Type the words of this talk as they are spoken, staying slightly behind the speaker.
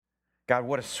God,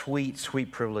 what a sweet,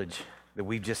 sweet privilege that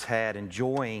we've just had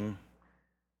enjoying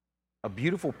a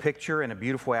beautiful picture and a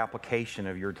beautiful application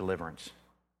of your deliverance.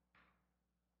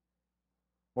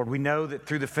 Lord, we know that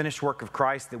through the finished work of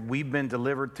Christ that we've been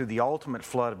delivered through the ultimate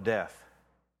flood of death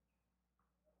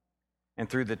and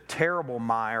through the terrible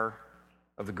mire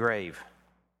of the grave.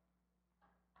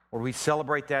 Lord, we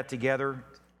celebrate that together.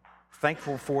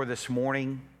 Thankful for this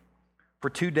morning, for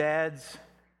two dads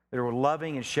that are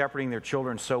loving and shepherding their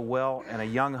children so well, and a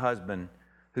young husband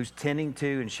who's tending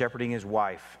to and shepherding his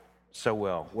wife so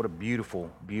well. What a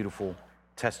beautiful, beautiful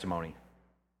testimony.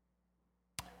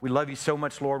 We love you so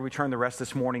much, Lord. We turn the rest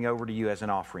this morning over to you as an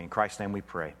offering. In Christ's name we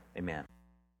pray. Amen.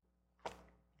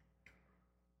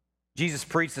 Jesus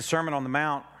preached the Sermon on the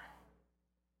Mount.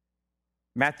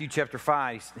 Matthew chapter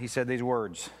 5, he said these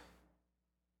words: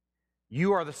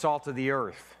 "You are the salt of the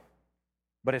earth.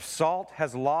 But if salt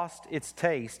has lost its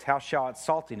taste, how shall its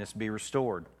saltiness be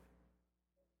restored?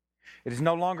 It is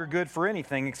no longer good for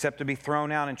anything except to be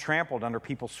thrown out and trampled under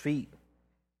people's feet.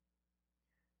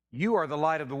 You are the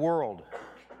light of the world.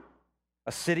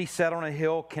 A city set on a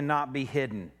hill cannot be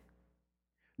hidden.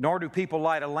 Nor do people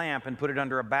light a lamp and put it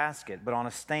under a basket, but on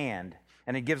a stand,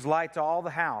 and it gives light to all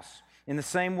the house. In the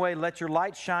same way, let your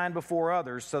light shine before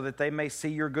others so that they may see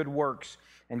your good works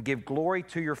and give glory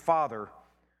to your Father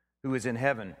who is in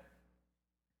heaven."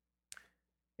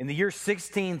 In the year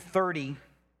 1630,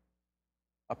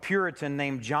 a Puritan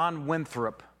named John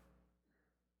Winthrop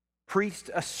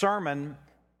preached a sermon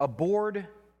aboard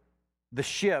the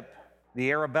ship,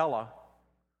 the Arabella,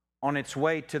 on its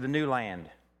way to the New Land.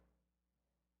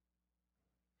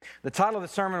 The title of the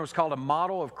sermon was called "A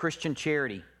Model of Christian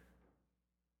Charity."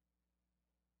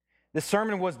 This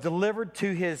sermon was delivered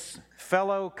to his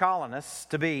fellow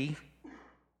colonists-to-be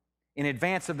in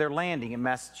advance of their landing in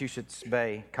Massachusetts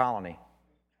Bay Colony.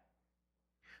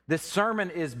 This sermon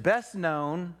is best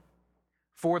known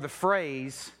for the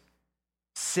phrase,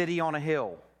 "city on a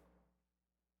hill."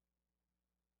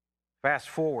 Fast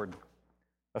forward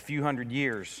a few hundred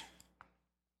years.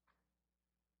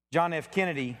 John F.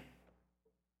 Kennedy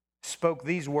spoke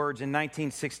these words in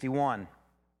 1961.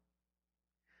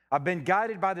 "I've been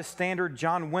guided by the standard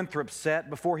John Winthrop set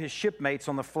before his shipmates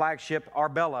on the flagship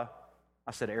Arbella,"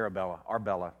 I said Arabella,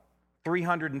 Arbella,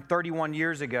 331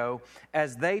 years ago,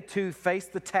 as they too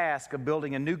faced the task of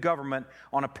building a new government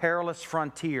on a perilous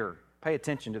frontier. Pay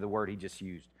attention to the word he just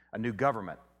used, a new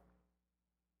government.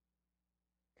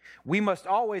 "We must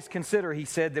always consider," he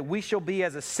said, "that we shall be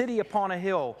as a city upon a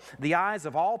hill. The eyes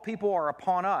of all people are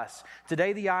upon us.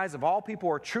 Today the eyes of all people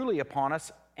are truly upon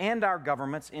us and our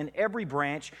governments in every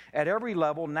branch, at every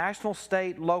level, national,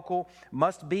 state, local,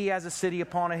 must be as a city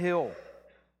upon a hill,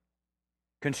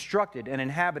 constructed and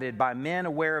inhabited by men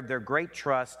aware of their great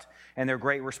trust and their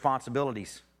great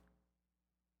responsibilities.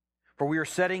 For we are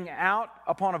setting out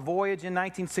upon a voyage in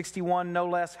 1961 no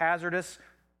less hazardous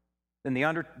than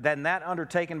that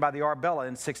undertaken by the Arbella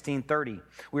in 1630.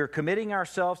 We are committing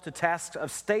ourselves to tasks of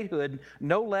statehood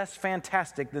no less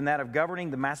fantastic than that of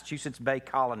governing the Massachusetts Bay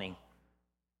Colony."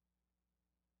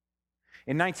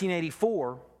 In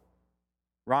 1984,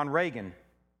 Ron Reagan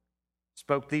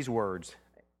spoke these words.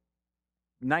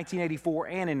 In 1984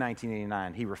 and in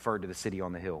 1989, he referred to the city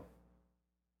on the hill.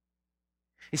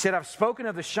 He said, "I've spoken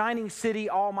of the shining city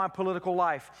all my political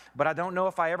life, but I don't know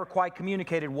if I ever quite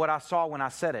communicated what I saw when I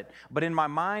said it. But in my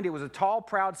mind, it was a tall,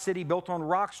 proud city built on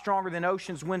rocks stronger than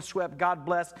oceans, windswept,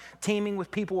 God-blessed, teeming with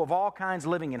people of all kinds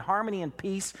living in harmony and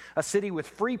peace, a city with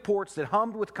free ports that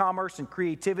hummed with commerce and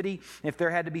creativity. If there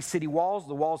had to be city walls,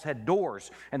 the walls had doors,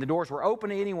 and the doors were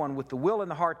open to anyone with the will and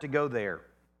the heart to go there.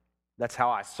 That's how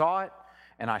I saw it,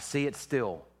 and I see it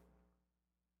still."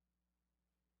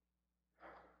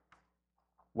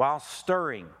 While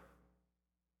stirring,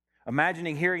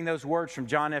 imagining hearing those words from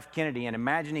John F. Kennedy and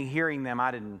imagining hearing them,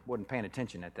 I wasn't paying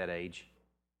attention at that age,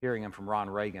 hearing them from Ron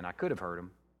Reagan. I could have heard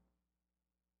them.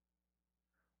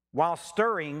 While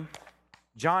stirring,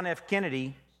 John F.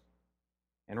 Kennedy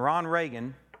and Ron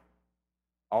Reagan,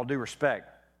 all due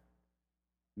respect,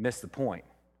 missed the point.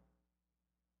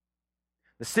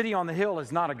 The city on the hill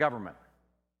is not a government.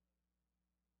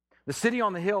 The city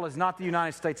on the hill is not the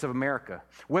United States of America.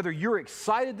 Whether you're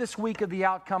excited this week of the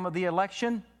outcome of the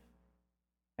election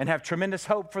and have tremendous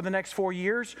hope for the next 4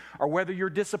 years, or whether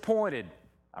you're disappointed,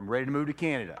 I'm ready to move to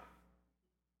Canada.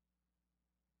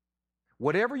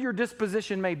 Whatever your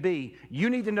disposition may be, you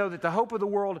need to know that the hope of the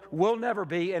world will never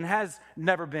be and has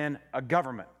never been a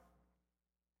government,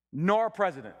 nor a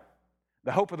president.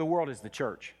 The hope of the world is the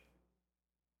church.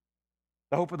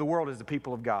 The hope of the world is the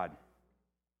people of God,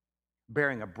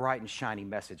 bearing a bright and shiny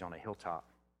message on a hilltop.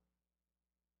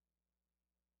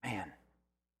 Man,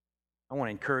 I want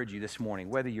to encourage you this morning,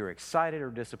 whether you're excited or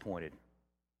disappointed,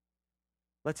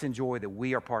 let's enjoy that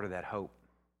we are part of that hope,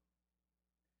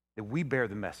 that we bear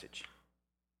the message,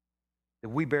 that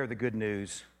we bear the good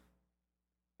news,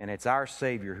 and it's our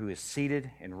Savior who is seated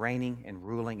and reigning and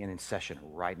ruling and in session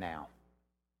right now.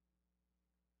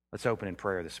 Let's open in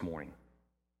prayer this morning.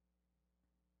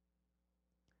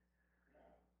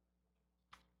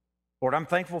 Lord, I'm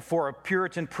thankful for a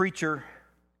Puritan preacher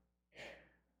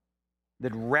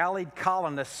that rallied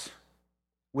colonists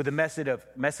with a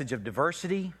message of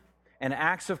diversity and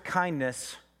acts of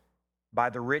kindness by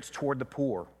the rich toward the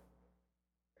poor,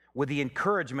 with the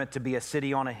encouragement to be a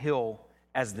city on a hill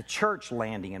as the church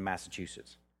landing in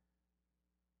Massachusetts.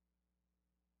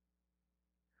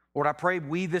 Lord, I pray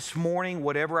we this morning,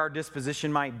 whatever our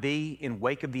disposition might be in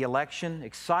wake of the election,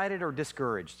 excited or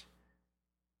discouraged,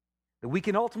 that we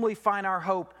can ultimately find our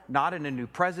hope not in a new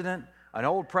president, an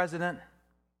old president,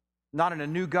 not in a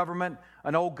new government,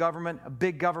 an old government, a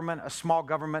big government, a small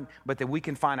government, but that we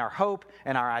can find our hope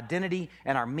and our identity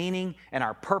and our meaning and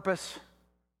our purpose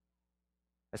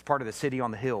as part of the city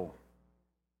on the hill,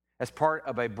 as part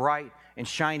of a bright and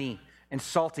shiny and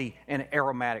salty and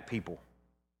aromatic people.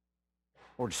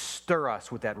 Lord, stir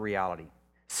us with that reality.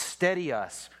 Steady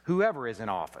us, whoever is in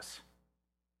office.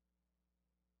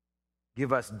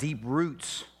 Give us deep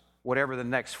roots, whatever the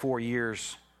next 4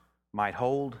 years might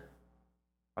hold,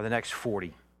 or the next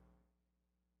 40.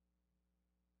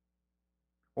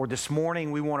 Or this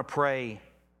morning, we want to pray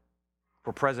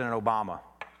for President Obama.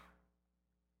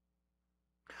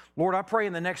 Lord, I pray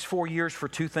in the next 4 years for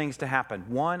two things to happen.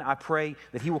 One, I pray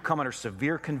that he will come under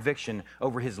severe conviction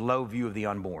over his low view of the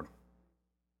unborn.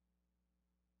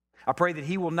 I pray that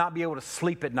he will not be able to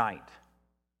sleep at night.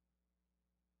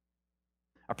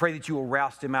 I pray that you will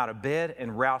roust him out of bed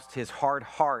and roust his hard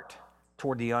heart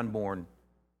toward the unborn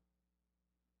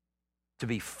to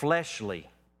be fleshly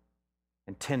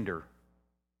and tender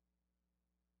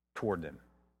toward them.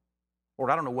 Lord,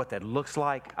 I don't know what that looks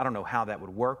like. I don't know how that would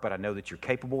work, but I know that you're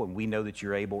capable, and we know that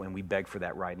you're able, and we beg for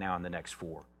that right now in the next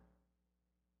 4.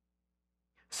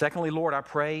 Secondly, Lord, I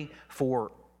pray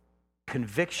for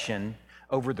conviction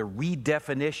over the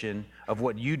redefinition of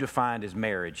what you defined as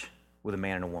marriage with a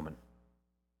man and a woman.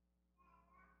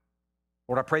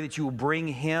 Lord, I pray that you will bring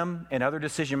him and other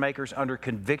decision makers under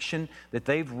conviction that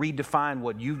they've redefined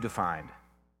what you've defined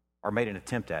or made an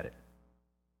attempt at it,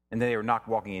 and they are not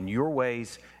walking in your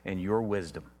ways and your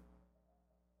wisdom.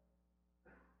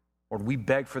 Lord, we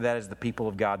beg for that as the people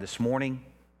of God this morning.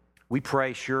 We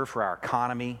pray, sure, for our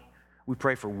economy. We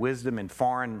pray for wisdom in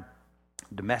foreign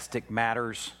domestic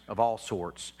matters of all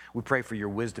sorts. We pray for your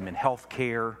wisdom in health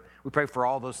care. We pray for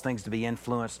all those things to be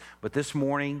influenced. But this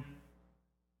morning,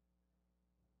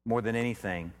 more than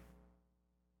anything,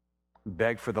 we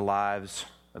beg for the lives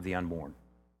of the unborn.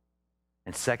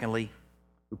 And secondly,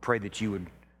 we pray that you would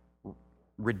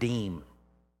redeem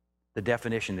the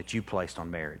definition that you placed on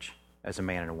marriage as a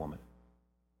man and a woman.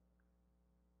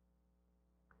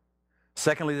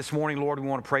 Secondly, this morning, Lord, we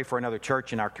want to pray for another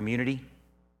church in our community.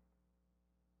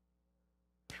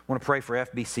 I want to pray for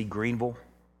FBC Greenville.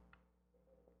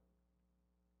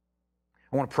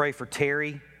 I want to pray for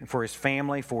Terry and for his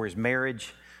family, for his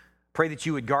marriage. Pray that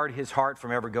you would guard his heart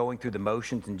from ever going through the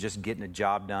motions and just getting a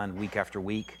job done week after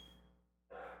week.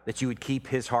 That you would keep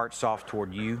his heart soft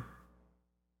toward you,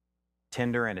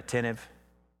 tender and attentive,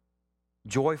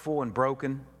 joyful and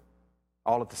broken,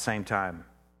 all at the same time.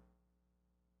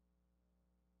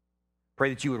 Pray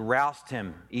that you would roust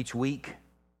him each week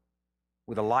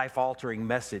with a life-altering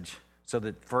message so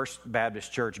that First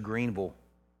Baptist Church Greenville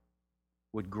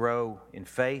would grow in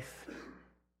faith,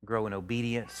 grow in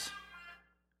obedience,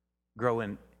 grow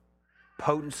in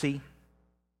potency,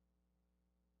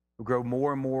 grow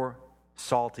more and more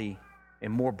salty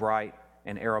and more bright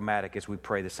and aromatic as we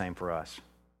pray the same for us.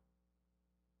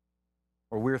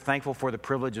 Or we're thankful for the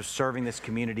privilege of serving this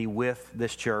community with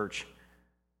this church.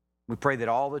 We pray that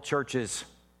all the churches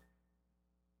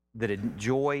that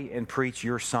enjoy and preach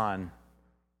your Son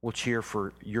will cheer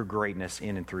for your greatness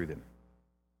in and through them.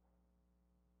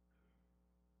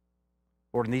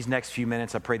 Lord, in these next few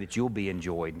minutes, I pray that you'll be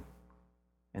enjoyed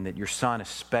and that your Son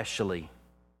especially,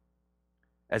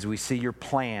 as we see your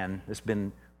plan that's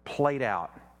been played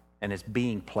out and is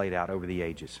being played out over the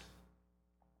ages.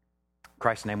 In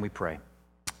Christ's name we pray.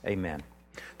 Amen.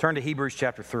 Turn to Hebrews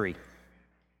chapter 3.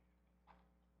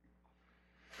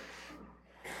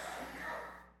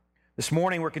 This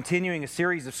morning we're continuing a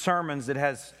series of sermons that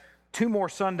has 2 more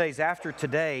Sundays after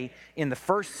today in the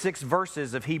first 6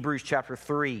 verses of Hebrews chapter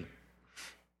 3.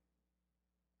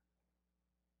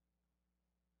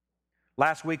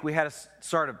 Last week we had a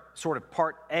sort of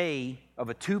part A of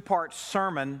a two-part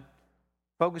sermon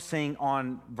focusing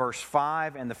on verse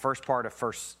 5 and the first part of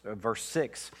verse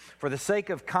 6. For the sake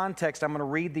of context, I'm going to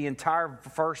read the entire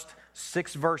first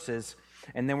 6 verses,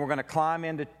 and then we're going to climb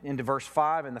into verse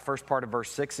 5 and the first part of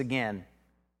verse 6 again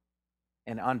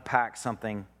and unpack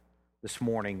something this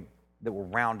morning that will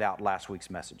round out last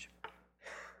week's message.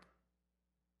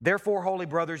 Therefore, holy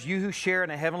brothers, you who share in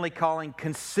a heavenly calling,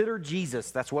 consider Jesus.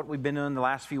 That's what we've been doing the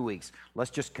last few weeks. Let's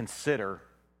just consider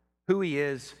who he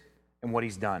is and what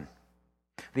he's done.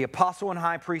 The apostle and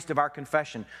high priest of our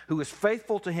confession, who is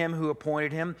faithful to him who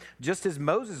appointed him, just as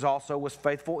Moses also was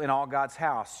faithful in all God's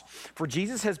house. For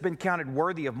Jesus has been counted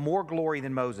worthy of more glory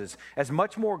than Moses, as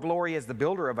much more glory as the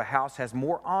builder of a house has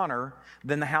more honor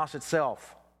than the house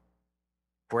itself.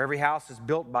 For every house is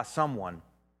built by someone,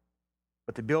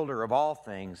 but the builder of all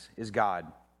things is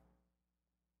God.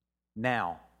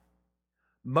 Now,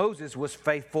 Moses was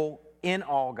faithful in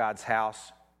all God's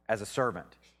house as a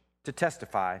servant, to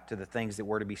testify to the things that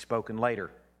were to be spoken later.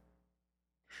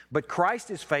 But Christ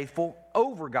is faithful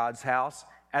over God's house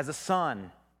as a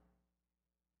son.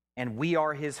 And we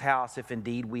are his house if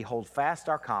indeed we hold fast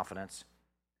our confidence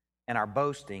and our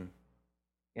boasting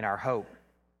in our hope.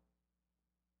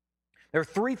 There are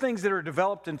 3 things that are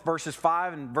developed in verses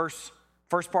 5 and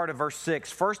first part of verse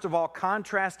 6. First of all,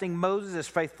 contrasting Moses as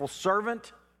faithful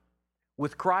servant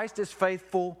with Christ as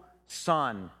faithful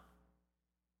son.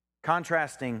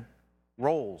 Contrasting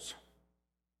roles.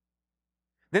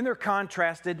 Then they're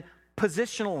contrasted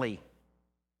positionally.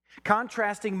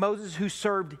 Contrasting Moses, who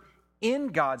served in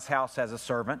God's house as a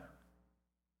servant,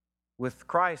 with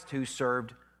Christ, who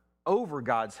served over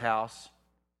God's house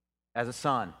as a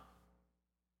son.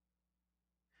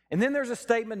 And then there's a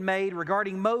statement made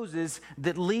regarding Moses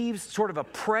that leaves sort of a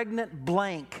pregnant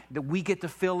blank that we get to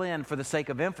fill in for the sake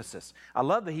of emphasis. I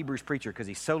love the Hebrews preacher because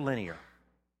he's so linear.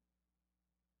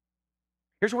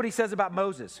 Here's what he says about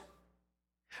Moses.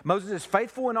 Moses is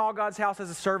faithful in all God's house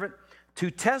as a servant to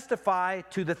testify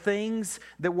to the things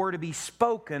that were to be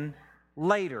spoken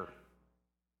later.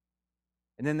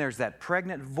 And then there's that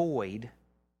pregnant void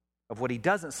of what he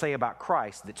doesn't say about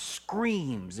Christ that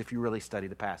screams, if you really study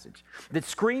the passage, that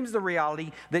screams the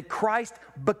reality that Christ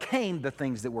became the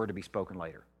things that were to be spoken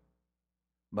later.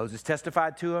 Moses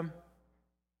testified to him,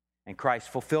 and Christ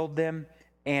fulfilled them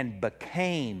and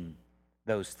became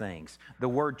those things. The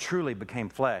Word truly became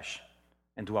flesh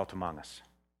and dwelt among us.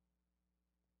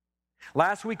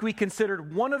 Last week we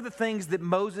considered one of the things that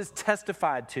Moses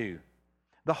testified to.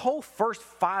 The whole first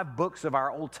 5 books of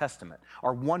our Old Testament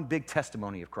are one big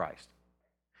testimony of Christ.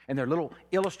 And there are little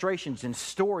illustrations and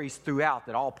stories throughout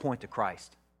that all point to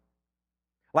Christ.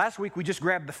 Last week we just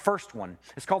grabbed the first one.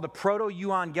 It's called the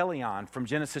Proto-Evangelion from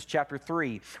Genesis chapter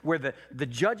 3, where the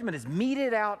judgment is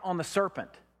meted out on the serpent.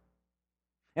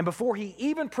 And before he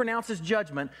even pronounces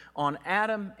judgment on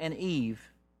Adam and Eve,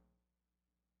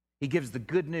 he gives the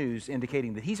good news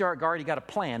indicating that he's already got a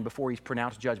plan before he's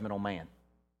pronounced judgment on man.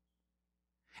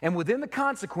 And within the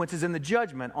consequences in the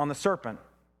judgment on the serpent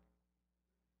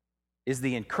is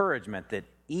the encouragement that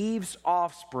Eve's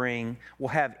offspring will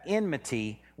have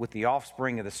enmity with the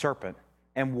offspring of the serpent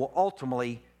and will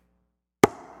ultimately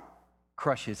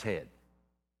crush his head.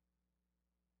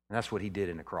 And that's what he did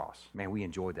in the cross. Man, we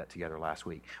enjoyed that together last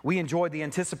week. We enjoyed the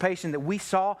anticipation that we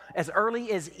saw as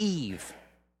early as Eve.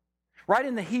 Right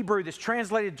in the Hebrew that's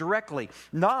translated directly,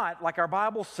 not like our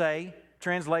Bibles say,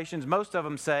 translations, most of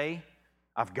them say,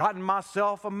 I've gotten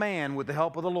myself a man with the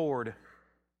help of the Lord.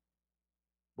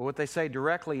 But what they say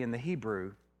directly in the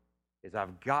Hebrew is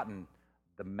I've gotten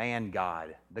the man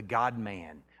God, the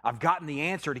God-man. I've gotten the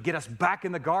answer to get us back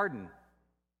in the garden.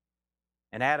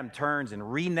 And Adam turns and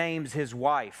renames his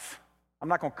wife. I'm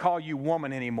not going to call you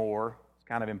woman anymore. It's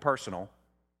kind of impersonal.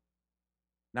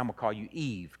 Now I'm going to call you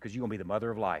Eve because you're going to be the mother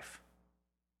of life.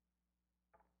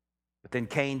 But then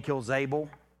Cain kills Abel.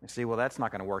 You see, well, that's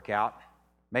not going to work out.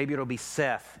 Maybe it'll be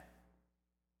Seth.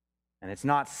 And it's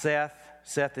not Seth.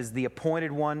 Seth is the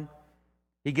appointed one.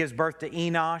 He gives birth to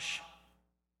Enosh.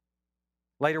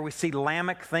 Later we see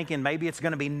Lamech thinking maybe it's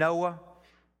going to be Noah.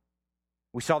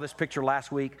 We saw this picture last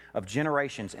week of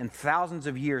generations and thousands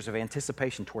of years of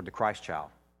anticipation toward the Christ child.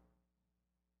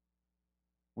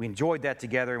 We enjoyed that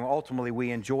together, and ultimately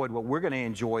we enjoyed what we're going to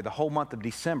enjoy the whole month of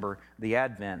December, the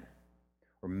Advent,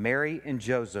 where Mary and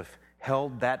Joseph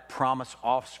held that promised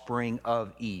offspring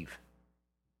of Eve.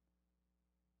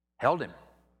 Held him.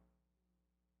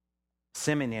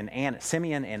 Simeon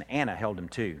and Anna held him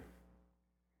too.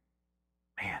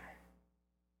 Man,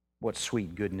 what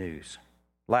sweet good news.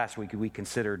 Last week we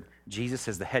considered Jesus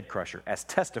as the head crusher, as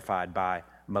testified by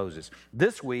Moses.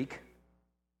 This week,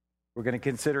 We're going to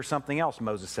consider something else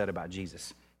Moses said about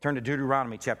Jesus. Turn to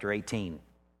Deuteronomy chapter 18.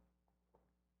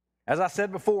 As I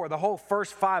said before, the whole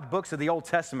first 5 books of the Old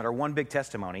Testament are one big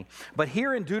testimony. But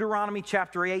here in Deuteronomy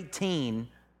chapter 18,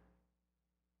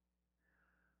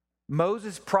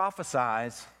 Moses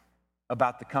prophesies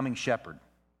about the coming shepherd.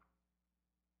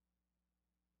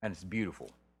 And it's beautiful.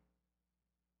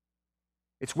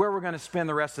 It's where we're going to spend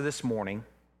the rest of this morning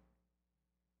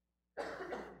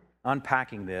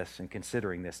unpacking this and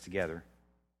considering this together.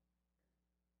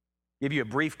 Give you a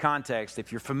brief context.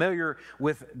 If you're familiar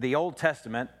with the Old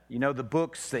Testament, you know the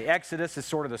books, the Exodus is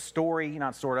sort of the story,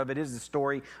 not sort of, it is the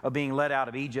story of being led out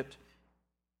of Egypt.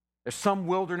 There's some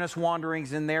wilderness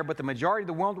wanderings in there, but the majority of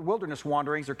the wilderness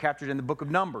wanderings are captured in the book of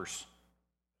Numbers.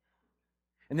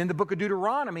 And then the book of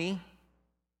Deuteronomy,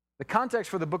 the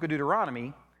context for the book of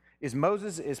Deuteronomy is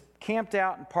Moses is camped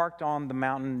out and parked on the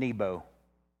mountain Nebo.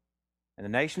 And the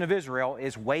nation of Israel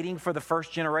is waiting for the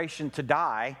first generation to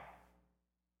die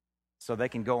so they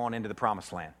can go on into the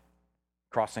promised land,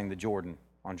 crossing the Jordan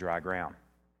on dry ground.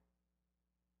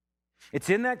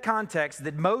 It's in that context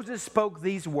that Moses spoke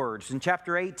these words in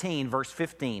chapter 18, verse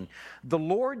 15. The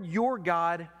Lord your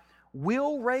God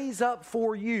will raise up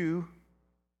for you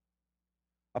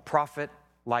a prophet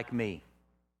like me.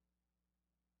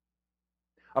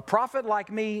 A prophet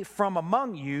like me from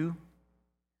among you,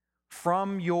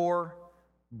 from your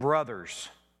brothers.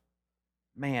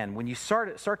 Man, when you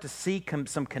start to see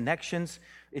some connections,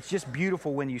 it's just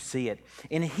beautiful when you see it.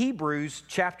 In Hebrews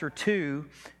chapter 2,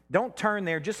 don't turn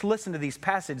there, just listen to these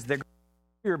passages. They're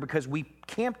here because we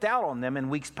camped out on them in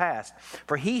weeks past.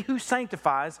 For he who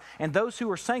sanctifies and those who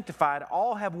are sanctified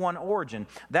all have one origin.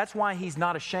 That's why he's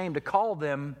not ashamed to call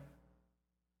them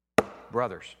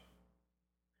brothers.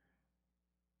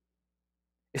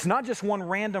 It's not just one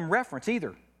random reference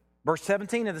either. Verse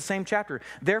 17 of the same chapter.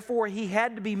 Therefore, he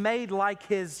had to be made like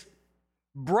his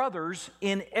brothers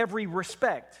in every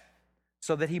respect,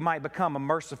 so that he might become a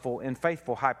merciful and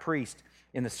faithful high priest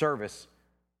in the service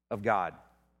of God.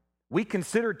 We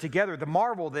considered together the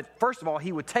marvel that, first of all,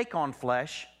 he would take on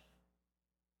flesh,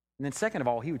 and then second of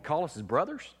all, he would call us his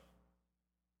brothers.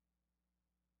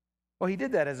 Well, he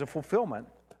did that as a fulfillment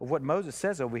of what Moses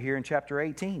says over here in chapter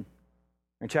 18.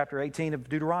 In chapter 18 of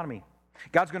Deuteronomy.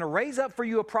 God's going to raise up for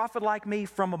you a prophet like me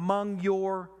from among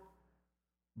your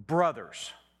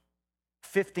brothers.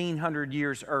 1,500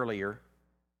 years earlier,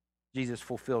 Jesus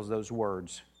fulfills those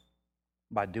words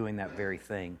by doing that very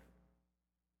thing.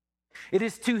 It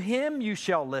is to him you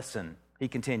shall listen, he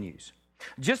continues.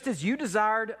 Just as you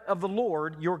desired of the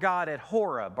Lord your God at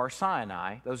Horeb or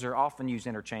Sinai, those are often used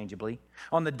interchangeably,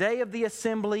 on the day of the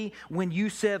assembly when you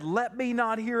said, let me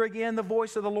not hear again the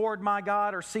voice of the Lord my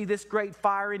God or see this great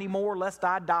fire anymore, lest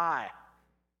I die.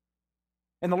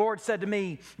 And the Lord said to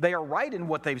me, they are right in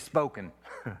what they've spoken.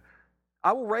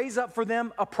 I will raise up for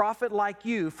them a prophet like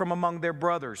you from among their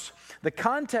brothers. The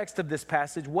context of this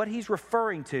passage, what he's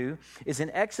referring to, is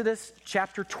in Exodus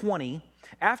chapter 20.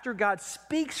 After God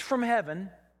speaks from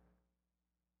heaven,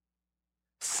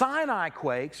 Sinai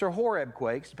quakes, or Horeb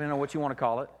quakes, depending on what you want to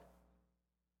call it.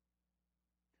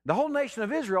 The whole nation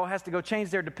of Israel has to go change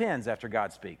their depends after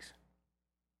God speaks.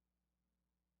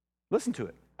 Listen to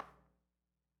it.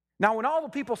 Now, when all the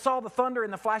people saw the thunder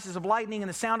and the flashes of lightning and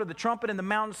the sound of the trumpet and the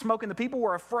mountain smoke, and the people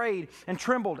were afraid and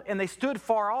trembled, and they stood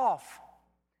far off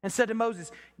and said to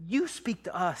Moses, you speak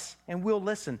to us and we'll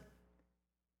listen.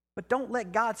 But don't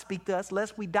let God speak to us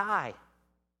lest we die.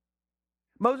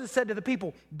 Moses said to the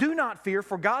people, do not fear,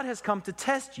 for God has come to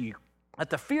test you,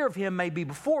 that the fear of him may be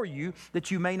before you,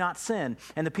 that you may not sin.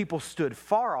 And the people stood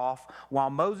far off while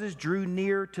Moses drew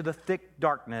near to the thick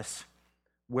darkness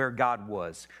where God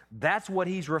was. That's what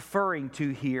he's referring to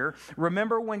here.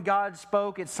 Remember when God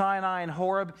spoke at Sinai and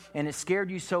Horeb and it scared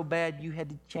you so bad you had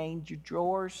to change your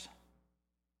drawers?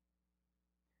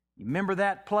 You remember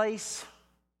that place?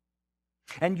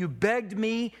 And you begged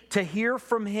me to hear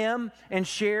from him and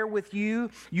share with you.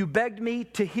 You begged me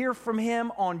to hear from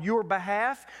him on your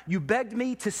behalf. You begged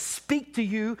me to speak to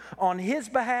you on his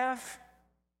behalf.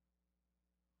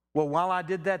 Well, while I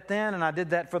did that then, and I did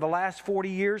that for the last 40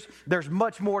 years, there's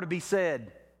much more to be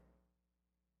said.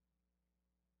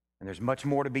 And there's much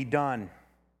more to be done.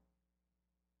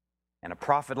 And a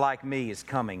prophet like me is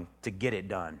coming to get it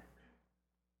done.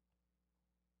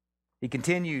 He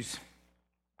continues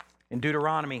in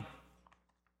Deuteronomy.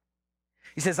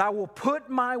 He says, I will put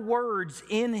my words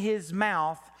in his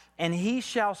mouth, and he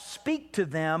shall speak to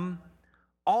them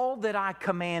all that I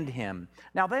command him.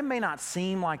 Now, they may not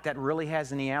seem like that really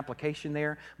has any application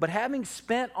there, but having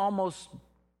spent almost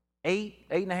eight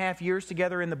and a half years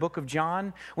together in the book of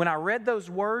John. When I read those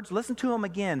words, listen to them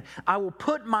again. I will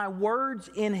put my words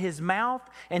in his mouth,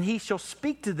 and he shall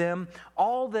speak to them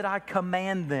all that I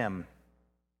command them.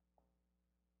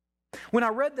 When I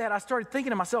read that, I started thinking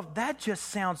to myself, that just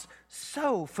sounds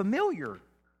so familiar.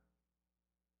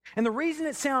 And the reason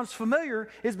it sounds familiar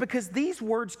is because these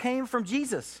words came from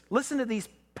Jesus. Listen to these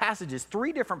passages,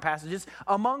 3 different passages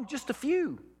among just a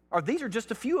few. Or these are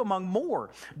just a few among more.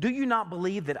 Do you not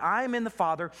believe that I am in the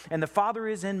Father and the Father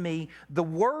is in me? The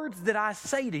words that I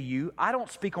say to you, I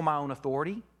don't speak on my own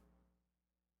authority,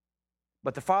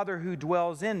 but the Father who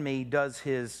dwells in me does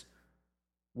his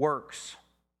works.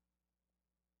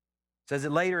 It says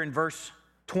it later in verse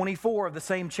 24 of the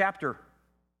same chapter.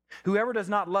 Whoever does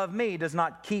not love me does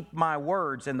not keep my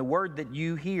words, and the word that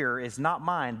you hear is not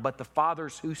mine, but the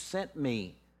Father's who sent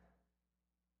me.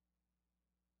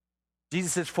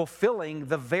 Jesus is fulfilling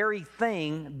the very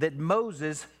thing that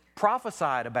Moses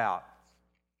prophesied about.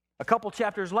 A couple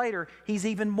chapters later, he's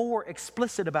even more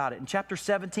explicit about it. In chapter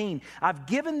 17, I've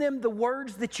given them the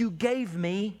words that you gave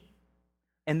me,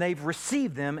 and they've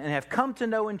received them and have come to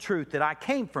know in truth that I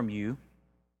came from you,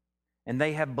 and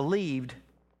they have believed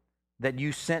that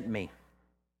you sent me.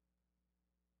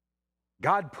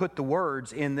 God put the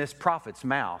words in this prophet's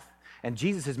mouth. And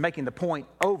Jesus is making the point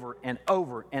over and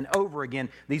over and over again.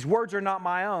 These words are not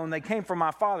my own. They came from my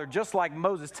Father, just like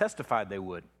Moses testified they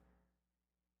would.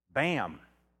 Bam.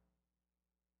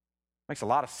 Makes a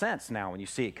lot of sense now when you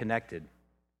see it connected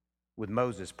with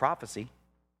Moses' prophecy.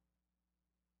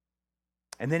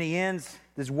 And then he ends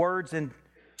his words in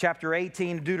chapter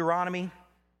 18 of Deuteronomy.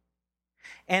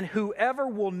 And whoever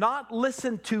will not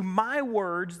listen to my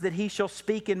words that he shall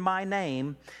speak in my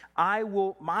name, I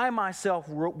myself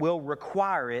will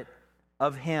require it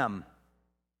of him.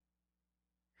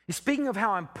 He's speaking of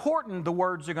how important the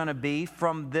words are going to be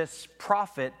from this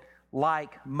prophet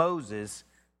like Moses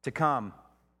to come.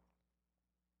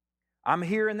 I'm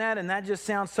hearing that, and that just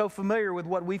sounds so familiar with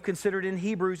what we've considered in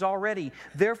Hebrews already.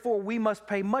 Therefore, we must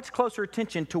pay much closer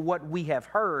attention to what we have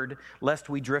heard, lest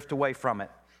we drift away from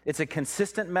it. It's a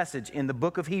consistent message in the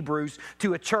book of Hebrews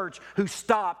to a church who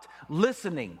stopped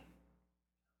listening.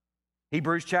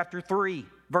 Hebrews chapter 3,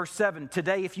 verse 7.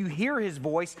 Today, if you hear his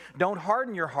voice, don't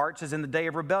harden your hearts as in the day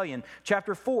of rebellion.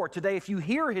 Chapter 4. Today, if you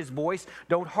hear his voice,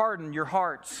 don't harden your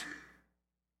hearts.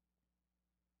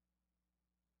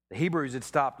 The Hebrews had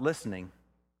stopped listening.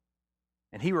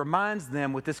 And he reminds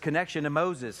them with this connection to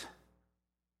Moses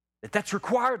that that's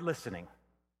required listening.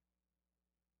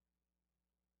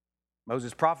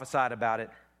 Moses prophesied about it,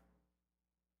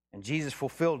 and Jesus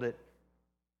fulfilled it,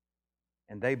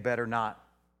 and they better not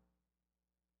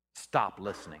stop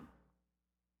listening.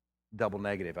 Double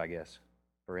negative, I guess,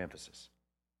 for emphasis.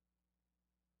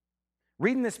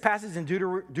 Reading this passage in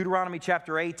Deuteronomy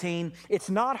chapter 18, it's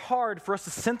not hard for us to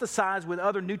synthesize with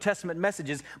other New Testament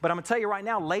messages, but I'm going to tell you right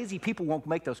now, lazy people won't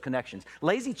make those connections.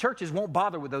 Lazy churches won't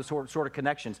bother with those sort of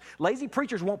connections. Lazy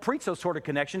preachers won't preach those sort of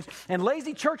connections, and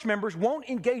lazy church members won't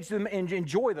engage them and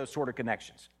enjoy those sort of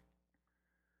connections.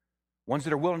 Ones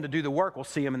that are willing to do the work will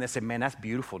see them and they say, man, that's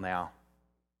beautiful now.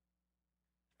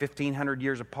 1,500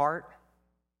 years apart,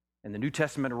 and the New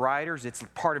Testament writers, it's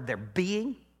part of their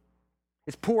being.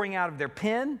 It's pouring out of their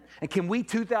pen. And can we,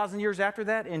 2,000 years after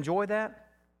that, enjoy that?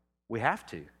 We have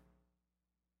to.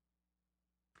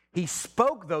 He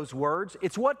spoke those words.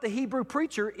 It's what the Hebrew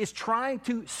preacher is trying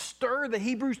to stir the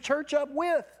Hebrew church up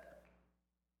with.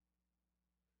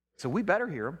 So we better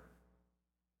hear them.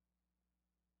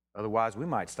 Otherwise, we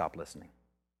might stop listening.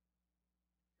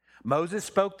 Moses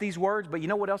spoke these words, but you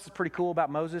know what else is pretty cool about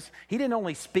Moses? He didn't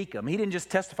only speak them. He didn't just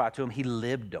testify to them. He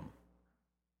lived them.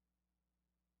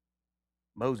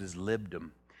 Moses lived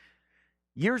them.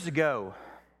 Years ago,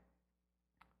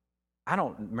 I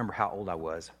don't remember how old I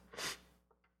was.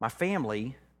 My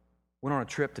family went on a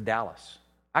trip to Dallas.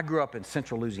 I grew up in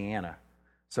central Louisiana.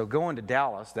 So going to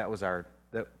Dallas,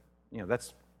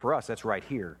 that's for us, that's right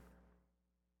here.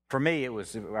 For me, it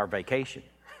was our vacation.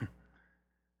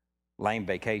 Lame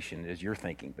vacation, as you're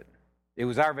thinking, but it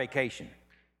was our vacation.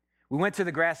 We went to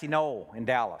the Grassy Knoll in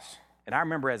Dallas. And I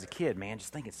remember as a kid, man,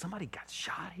 just thinking, somebody got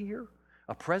shot here?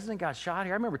 A president got shot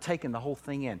here? I remember taking the whole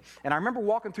thing in. And I remember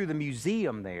walking through the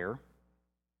museum there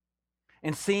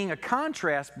and seeing a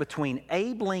contrast between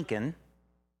Abe Lincoln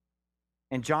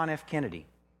and John F. Kennedy.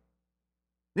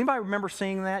 Anybody remember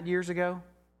seeing that years ago?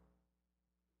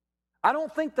 I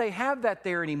don't think they have that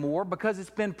there anymore because it's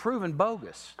been proven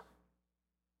bogus.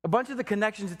 A bunch of the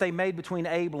connections that they made between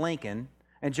Abe Lincoln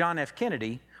and John F.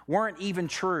 Kennedy weren't even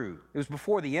true. It was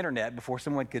before the internet, before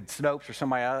someone could, Snopes or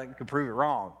somebody could prove it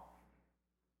wrong.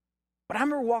 But I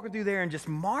remember walking through there and just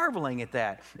marveling at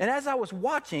that. And as I was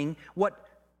watching what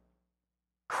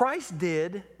Christ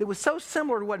did that was so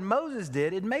similar to what Moses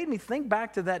did, it made me think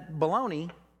back to that baloney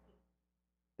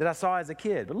that I saw as a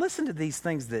kid. But listen to these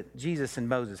things that Jesus and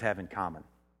Moses have in common.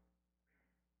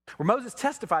 Where Moses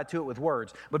testified to it with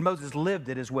words, but Moses lived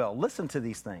it as well. Listen to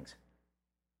these things.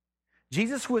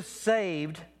 Jesus was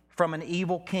saved from an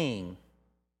evil king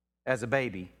as a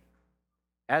baby,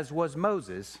 as was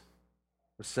Moses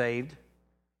was saved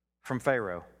from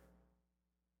Pharaoh.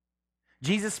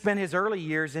 Jesus spent his early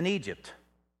years in Egypt,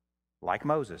 like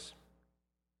Moses.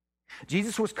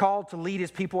 Jesus was called to lead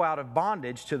his people out of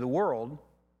bondage to the world,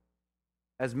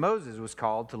 as Moses was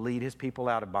called to lead his people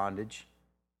out of bondage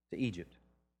to Egypt.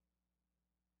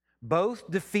 Both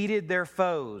defeated their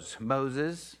foes,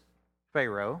 Moses,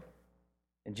 Pharaoh,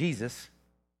 and Jesus,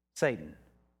 Satan.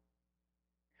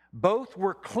 Both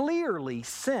were clearly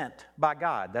sent by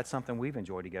God. That's something we've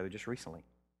enjoyed together just recently.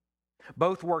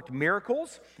 Both worked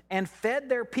miracles and fed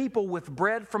their people with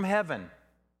bread from heaven.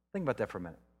 Think about that for a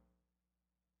minute.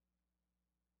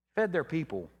 Fed their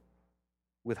people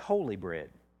with holy bread.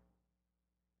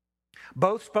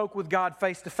 Both spoke with God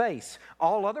face to face.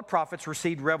 All other prophets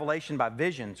received revelation by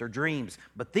visions or dreams,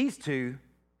 but these two,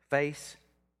 face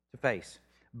to face.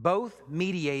 Both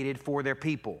mediated for their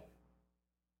people.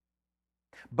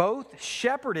 Both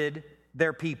shepherded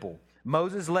their people.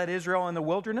 Moses led Israel in the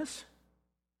wilderness,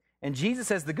 and Jesus,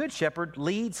 as the Good Shepherd,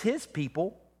 leads his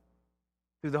people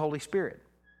through the Holy Spirit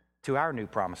to our new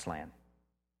promised land.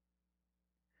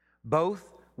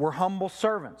 Both were humble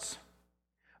servants.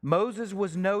 Moses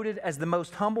was noted as the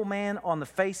most humble man on the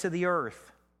face of the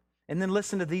earth. And then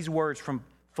listen to these words from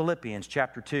Philippians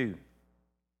chapter 2.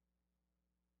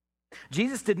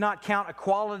 Jesus did not count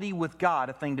equality with God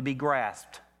a thing to be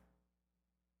grasped,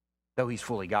 though he's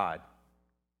fully God.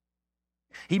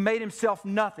 He made himself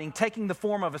nothing, taking the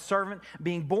form of a servant,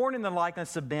 being born in the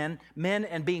likeness of men,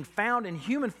 and being found in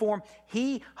human form.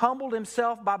 He humbled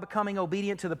himself by becoming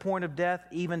obedient to the point of death,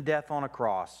 even death on a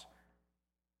cross.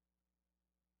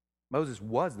 Moses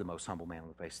was the most humble man on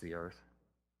the face of the earth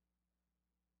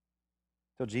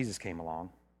until Jesus came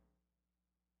along.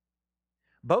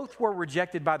 Both were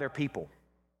rejected by their people.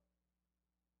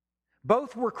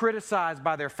 Both were criticized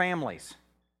by their families.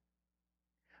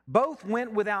 Both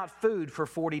went without food for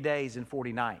 40 days and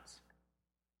 40 nights.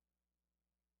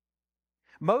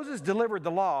 Moses delivered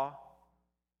the law,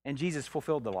 and Jesus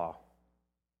fulfilled the law.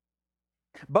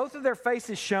 Both of their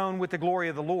faces shone with the glory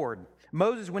of the Lord.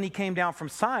 Moses when he came down from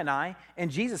Sinai, and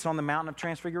Jesus on the mountain of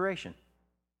transfiguration.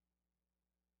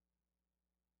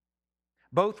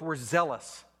 Both were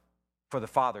zealous for the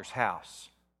Father's house.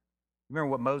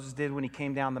 Remember what Moses did when he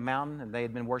came down the mountain and they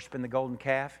had been worshiping the golden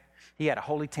calf? He had a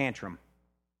holy tantrum.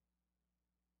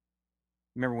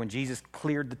 Remember when Jesus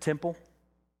cleared the temple?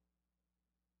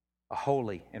 A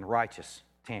holy and righteous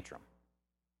tantrum.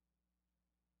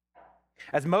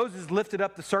 As Moses lifted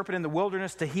up the serpent in the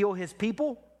wilderness to heal his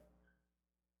people,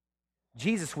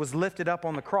 Jesus was lifted up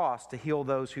on the cross to heal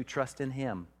those who trust in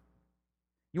him.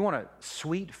 You want a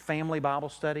sweet family Bible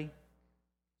study?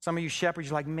 Some of you shepherds,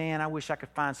 you're like, man, I wish I could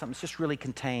find something that's just really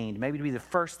contained. Maybe to be the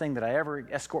first thing that I ever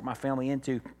escort my family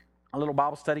into, a little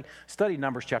Bible study. Study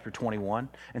Numbers chapter 21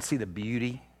 and see the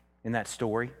beauty in that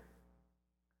story.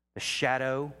 The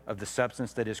shadow of the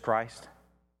substance that is Christ.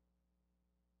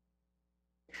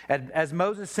 As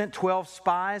Moses sent 12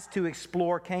 spies to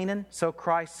explore Canaan, so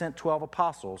Christ sent 12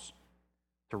 apostles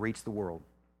to reach the world.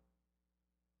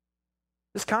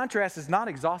 This contrast is not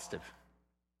exhaustive.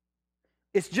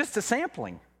 It's just a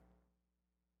sampling.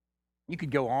 You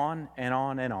could go on and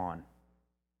on and on.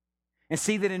 And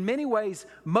see that in many ways,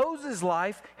 Moses'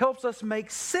 life helps us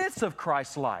make sense of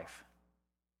Christ's life.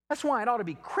 That's why it ought to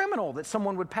be criminal that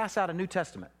someone would pass out a New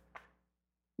Testament.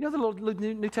 You know the little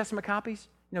New Testament copies?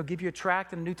 Give you a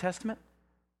tract in the New Testament?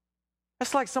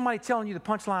 That's like somebody telling you the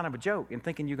punchline of a joke and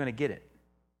thinking you're going to get it.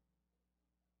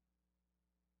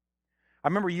 I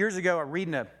remember years ago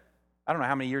reading I don't know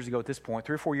how many years ago at this point,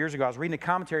 3 or 4 years ago, I was reading a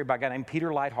commentary by a guy named Peter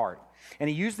Leithart. And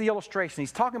he used the illustration.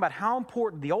 He's talking about how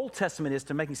important the Old Testament is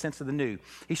to making sense of the New.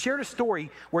 He shared a story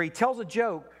where he tells a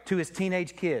joke to his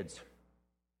teenage kids.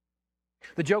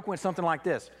 The joke went something like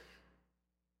this.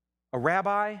 A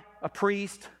rabbi, a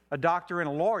priest, a doctor, and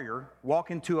a lawyer walk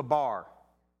into a bar.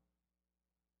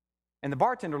 And the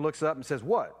bartender looks up and says,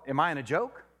 "What? Am I in a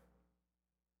joke?"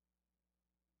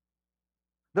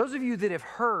 Those of you that have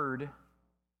heard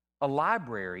a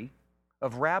library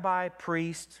of rabbi,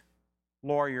 priest,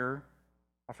 lawyer,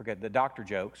 I forget, the doctor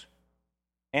jokes,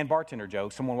 and bartender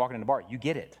jokes, someone walking in the bar, you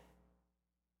get it.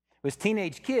 His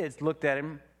teenage kids looked at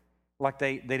him like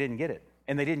they didn't get it.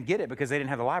 And they didn't get it because they didn't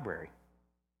have the library.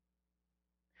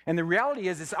 And the reality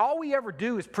is all we ever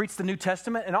do is preach the New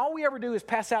Testament, and all we ever do is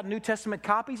pass out New Testament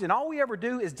copies, and all we ever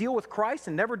do is deal with Christ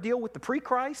and never deal with the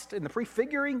pre-Christ and the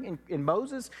prefiguring in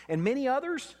Moses and many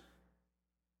others,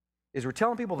 is we're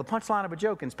telling people the punchline of a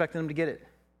joke and expecting them to get it.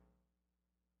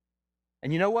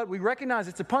 And you know what? We recognize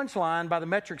it's a punchline by the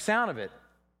metric sound of it,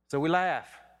 so we laugh.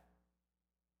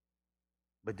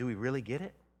 But do we really get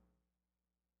it?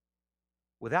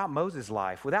 Without Moses'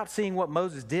 life, without seeing what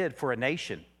Moses did for a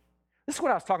nation, this is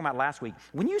what I was talking about last week.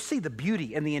 When you see the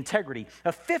beauty and the integrity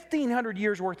of 1,500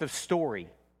 years worth of story,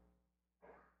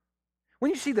 when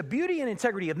you see the beauty and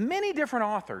integrity of many different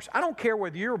authors, I don't care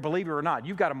whether you're a believer or not,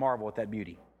 you've got to marvel at that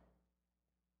beauty.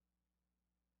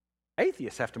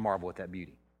 Atheists have to marvel at that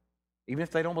beauty, even if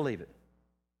they don't believe it.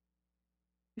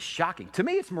 It's shocking. To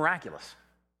me, it's miraculous.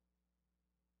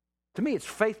 To me, it's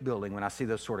faith-building when I see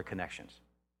those sort of connections.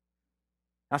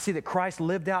 I see that Christ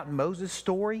lived out Moses'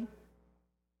 story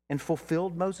and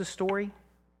fulfilled Moses' story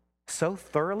so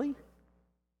thoroughly.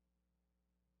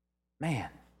 Man,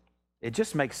 it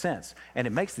just makes sense. And it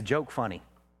makes the joke funny,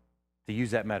 to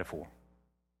use that metaphor.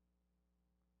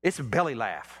 It's a belly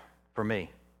laugh for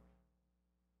me.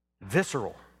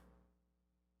 Visceral.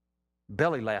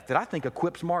 Belly laugh that I think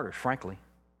equips martyrs, frankly.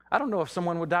 I don't know if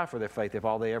someone would die for their faith if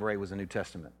all they ever ate was the New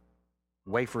Testament.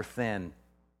 Wafer thin.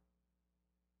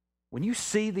 When you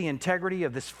see the integrity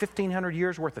of this 1,500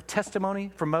 years worth of testimony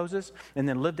from Moses and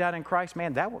then lived out in Christ,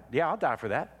 man, I'll die for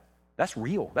that. That's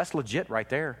real. That's legit right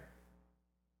there.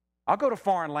 I'll go to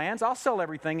foreign lands. I'll sell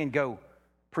everything and go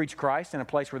preach Christ in a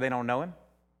place where they don't know him.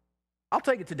 I'll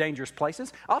take it to dangerous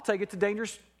places. I'll take it to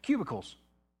dangerous cubicles.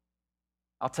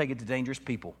 I'll take it to dangerous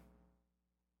people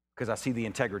because I see the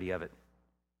integrity of it.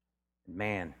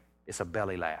 Man, it's a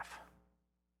belly laugh.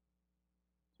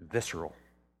 Visceral.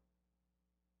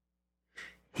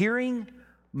 Hearing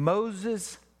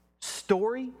Moses'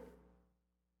 story,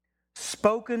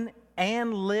 spoken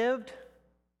and lived,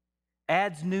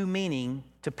 adds new meaning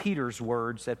to Peter's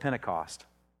words at Pentecost.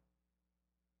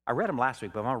 I read them last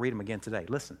week, but I'm going to read them again today.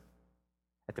 Listen.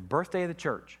 At the birthday of the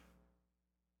church,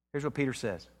 here's what Peter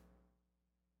says.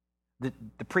 The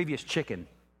previous chicken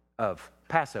of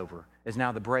Passover is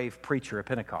now the brave preacher at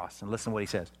Pentecost. And listen to what he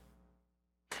says.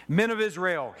 Men of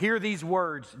Israel, hear these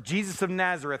words. Jesus of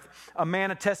Nazareth, a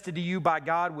man attested to you by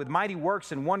God with mighty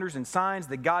works and wonders and signs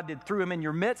that God did through him in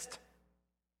your midst.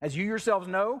 As you yourselves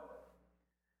know,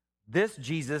 this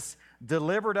Jesus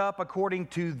delivered up according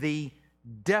to the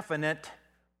definite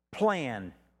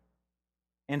plan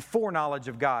and foreknowledge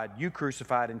of God, you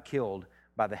crucified and killed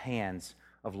by the hands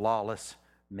of lawless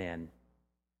men.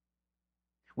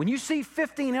 When you see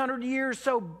 1,500 years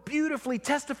so beautifully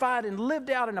testified and lived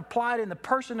out and applied in the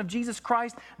person of Jesus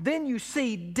Christ, then you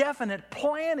see definite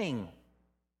planning.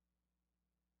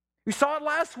 We saw it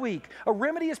last week. A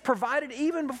remedy is provided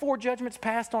even before judgment's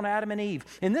passed on Adam and Eve.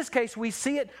 In this case, we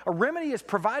see it. A remedy is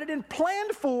provided and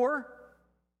planned for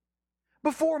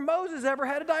before Moses ever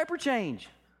had a diaper change.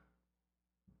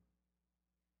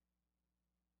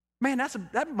 Man, that's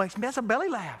a belly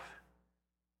laugh.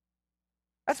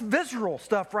 That's visceral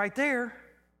stuff right there.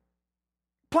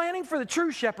 Planning for the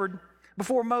true shepherd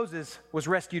before Moses was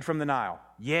rescued from the Nile.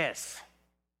 Yes.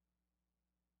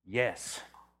 Yes.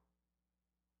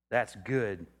 That's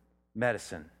good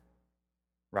medicine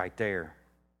right there.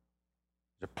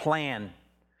 There's a plan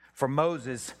for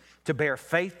Moses to bear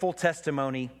faithful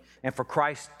testimony and for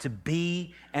Christ to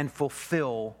be and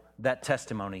fulfill that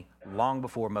testimony long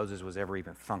before Moses was ever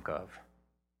even thunk of.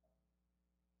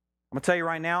 I'm going to tell you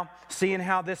right now, seeing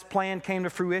how this plan came to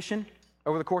fruition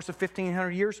over the course of 1,500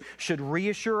 years should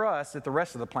reassure us that the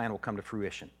rest of the plan will come to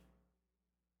fruition.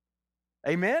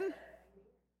 Amen?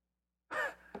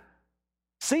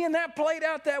 Seeing that played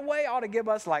out that way ought to give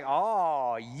us like,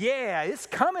 oh, yeah, it's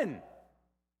coming.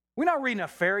 We're not reading a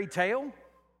fairy tale.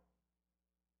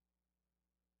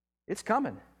 It's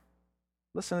coming.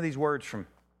 Listen to these words from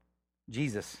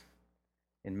Jesus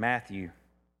in Matthew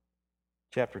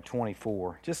chapter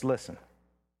 24. Just listen.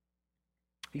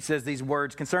 He says these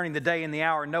words, concerning the day and the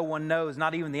hour, no one knows,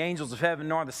 not even the angels of heaven,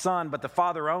 nor the Son, but the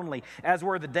Father only. As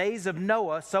were the days of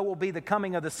Noah, so will be the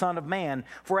coming of the Son of Man.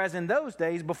 For as in those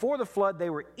days, before the flood, they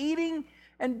were eating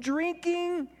and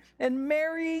drinking and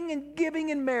marrying and giving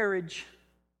in marriage.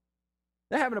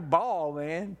 They're having a ball,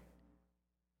 man.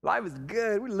 Life is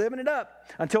good. We're living it up.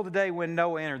 Until the day when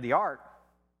Noah entered the ark,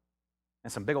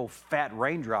 and some big old fat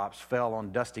raindrops fell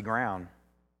on dusty ground.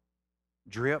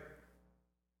 Drip.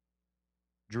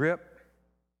 Drip.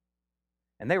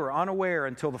 And they were unaware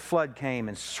until the flood came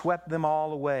and swept them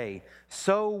all away.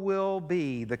 So will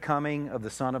be the coming of the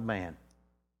Son of Man.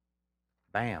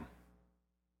 Bam.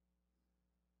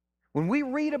 When we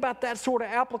read about that sort of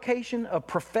application of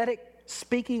prophetic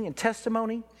speaking and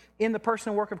testimony in the person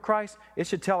and work of Christ, it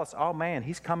should tell us, oh man,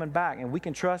 he's coming back, and we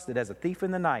can trust that as a thief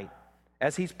in the night,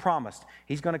 as he's promised,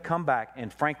 he's going to come back,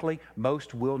 and frankly,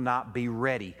 most will not be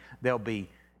ready. They'll be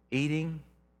eating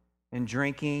and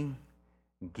drinking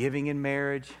and giving in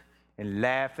marriage and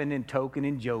laughing and toking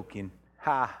and joking.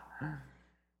 Ha!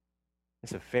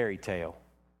 It's a fairy tale.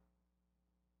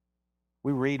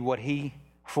 We read what he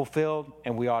fulfilled,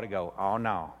 and we ought to go, oh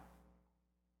no,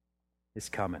 it's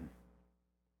coming.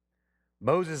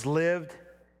 Moses lived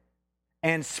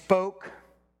and spoke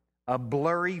a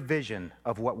blurry vision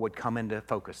of what would come into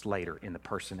focus later in the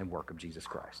person and work of Jesus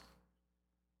Christ.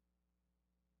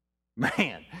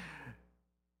 Man,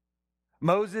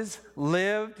 Moses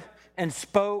lived and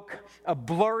spoke a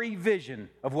blurry vision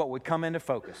of what would come into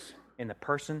focus in the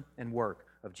person and work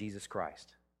of Jesus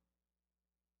Christ.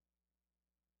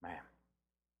 Man.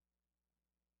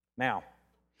 Now,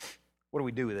 what do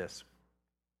we do with this?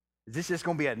 Is this just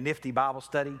going to be a nifty Bible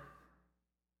study?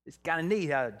 It's kind of neat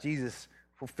how Jesus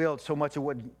fulfilled so much of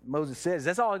what Moses says.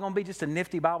 That's all going to be, just a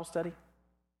nifty Bible study?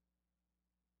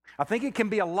 I think it can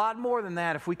be a lot more than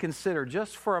that if we consider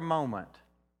just for a moment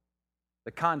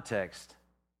the context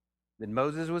that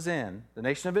Moses was in, the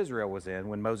nation of Israel was in,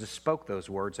 when Moses spoke those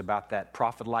words about that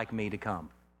prophet like me to come.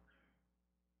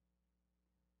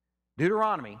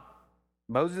 Deuteronomy,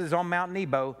 Moses is on Mount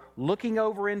Nebo looking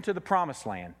over into the promised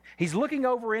land. He's looking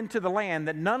over into the land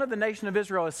that none of the nation of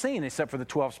Israel has seen except for the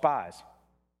 12 spies.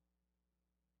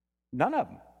 None of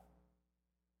them.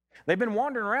 They've been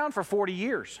wandering around for 40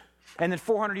 years. And then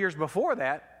 400 years before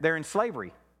that, they're in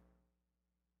slavery.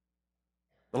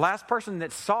 The last person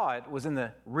that saw it was in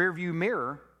the rearview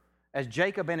mirror as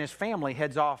Jacob and his family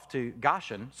heads off to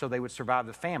Goshen so they would survive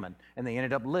the famine. And they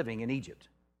ended up living in Egypt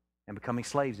and becoming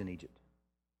slaves in Egypt.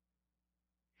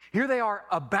 Here they are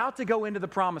about to go into the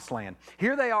promised land.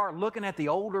 Here they are looking at the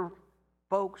older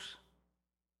folks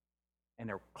and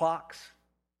their clocks,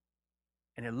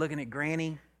 and they're looking at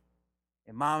Granny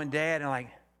and Mom and Dad, and like,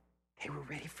 hey, we're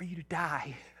ready for you to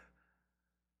die.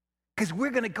 Because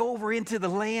we're going to go over into the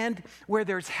land where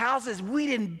there's houses we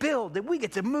didn't build that we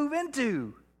get to move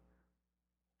into.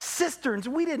 Cisterns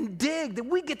we didn't dig that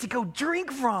we get to go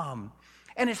drink from.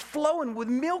 And it's flowing with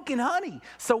milk and honey.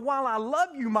 So while I love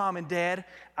you, Mom and Dad,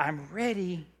 I'm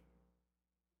ready.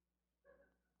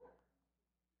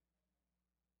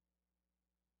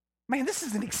 Man, this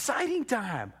is an exciting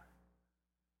time.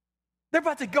 They're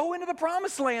about to go into the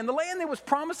promised land, the land that was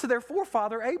promised to their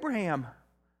forefather, Abraham.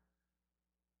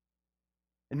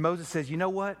 And Moses says, you know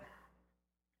what?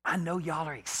 I know y'all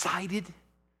are excited.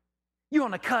 You're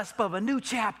on the cusp of a new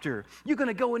chapter. You're going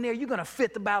to go in there. You're going to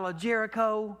fit the Battle of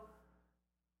Jericho.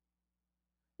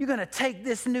 You're going to take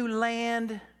this new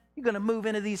land. You're going to move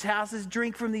into these houses,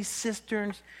 drink from these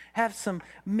cisterns, have some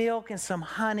milk and some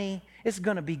honey. It's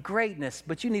going to be greatness.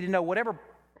 But you need to know whatever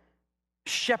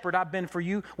shepherd I've been for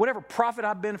you, whatever prophet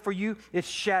I've been for you, it's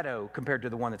shadow compared to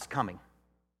the one that's coming.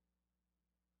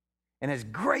 And as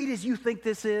great as you think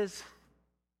this is,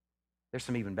 there's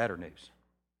some even better news.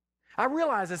 I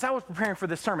realized as I was preparing for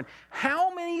this sermon,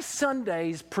 how many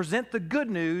Sundays present the good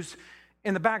news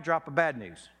in the backdrop of bad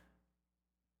news?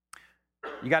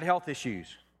 You got health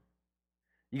issues.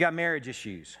 You got marriage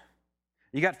issues.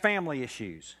 You got family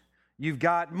issues. You've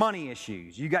got money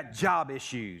issues. You got job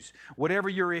issues. Whatever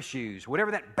your issues,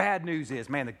 whatever that bad news is,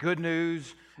 man, the good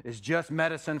news is just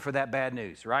medicine for that bad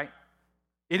news, right?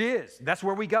 It is. That's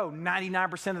where we go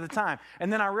 99% of the time.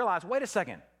 And then I realized, wait a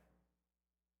second.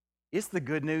 It's the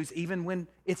good news even when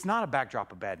it's not a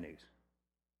backdrop of bad news.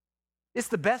 It's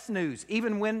the best news,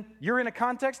 even when you're in a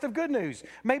context of good news.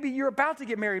 Maybe you're about to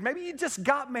get married. Maybe you just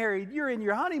got married. You're in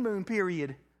your honeymoon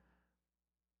period.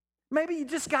 Maybe you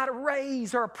just got a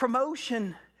raise or a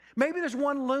promotion. Maybe there's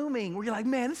one looming where you're like,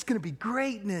 man, this is going to be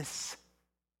greatness.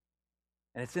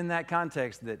 And it's in that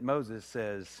context that Moses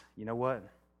says, you know what?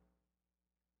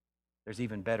 There's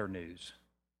even better news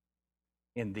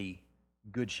in the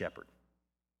Good Shepherd.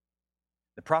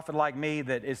 The prophet like me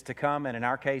that is to come, and in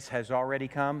our case has already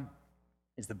come,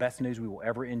 is the best news we will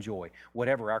ever enjoy,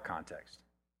 whatever our context.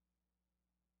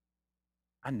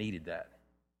 I needed that.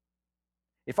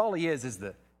 If all he is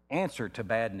the answer to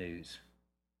bad news,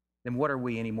 then what are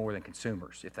we any more than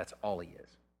consumers if that's all he is?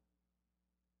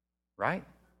 Right?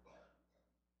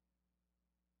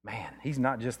 Man, he's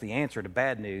not just the answer to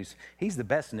bad news. He's the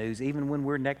best news even when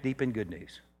we're neck deep in good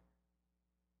news.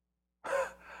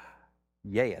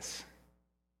 Yes.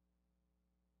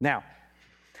 Now,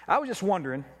 I was just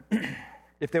wondering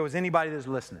if there was anybody that's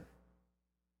listening.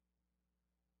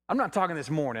 I'm not talking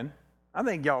this morning. I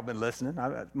think y'all have been listening.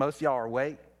 Most of y'all are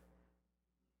awake.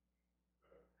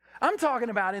 I'm talking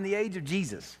about in the age of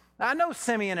Jesus. I know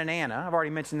Simeon and Anna. I've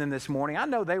already mentioned them this morning. I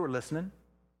know they were listening.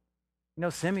 You know,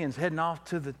 Simeon's heading off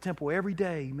to the temple every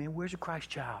day. Man, where's the Christ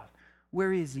child?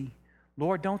 Where is he?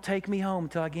 Lord, don't take me home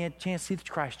until I get a chance to see the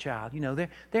Christ child. You know, they're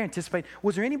anticipating.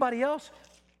 Was there anybody else?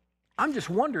 I'm just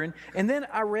wondering. And then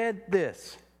I read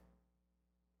this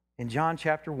in John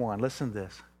chapter 1. Listen to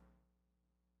this.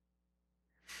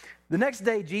 The next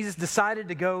day, Jesus decided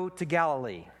to go to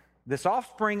Galilee. This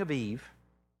offspring of Eve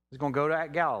is going to go to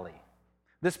Galilee.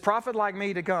 This prophet like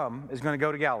me to come is going to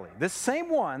go to Galilee. This same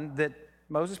one that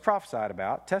Moses prophesied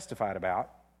about, testified about,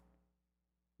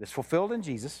 that's fulfilled in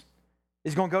Jesus,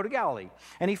 is going to go to Galilee.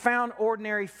 And he found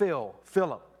ordinary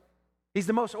Philip. He's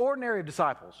the most ordinary of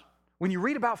disciples. When you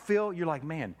read about Phil, you're like,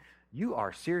 man, you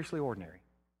are seriously ordinary.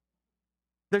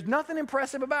 There's nothing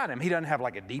impressive about him. He doesn't have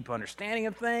like a deep understanding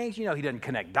of things. You know, he doesn't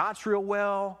connect dots real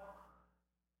well.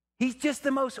 He's just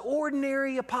the most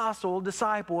ordinary apostle,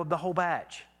 disciple of the whole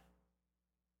batch.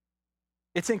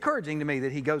 It's encouraging to me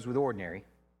that he goes with ordinary.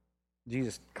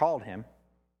 Jesus called him.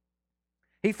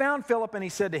 He found Philip and he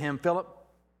said to him, Philip,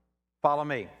 follow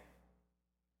me.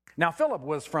 Now, Philip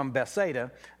was from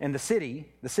Bethsaida in the city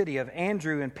of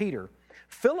Andrew and Peter.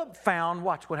 Philip found,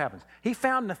 watch what happens. He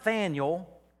found Nathanael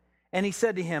and he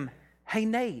said to him, hey,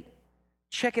 Nate,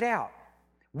 check it out.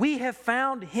 We have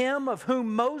found him of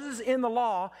whom Moses in the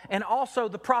law and also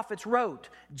the prophets wrote,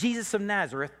 Jesus of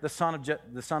Nazareth, the son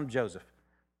of Joseph.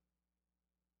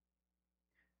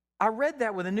 I read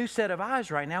that with a new set of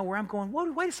eyes right now where I'm going,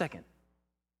 wait a second.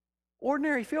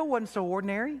 Ordinary Phil wasn't so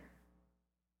ordinary.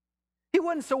 He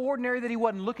wasn't so ordinary that he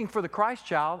wasn't looking for the Christ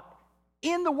child.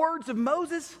 In the words of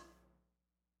Moses,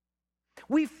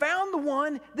 we found the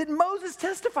one that Moses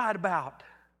testified about.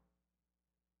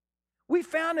 We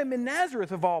found him in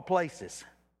Nazareth of all places,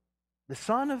 the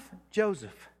son of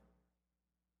Joseph.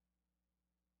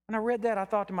 When I read that, I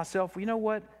thought to myself, well, you know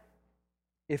what?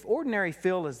 If ordinary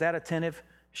Phil is that attentive,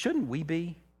 shouldn't we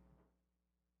be?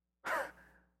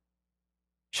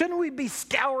 Shouldn't we be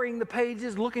scouring the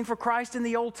pages looking for Christ in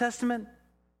the Old Testament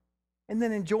and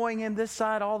then enjoying him this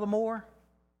side all the more?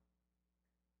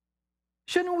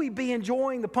 Shouldn't we be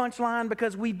enjoying the punchline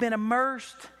because we've been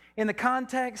immersed in the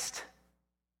context?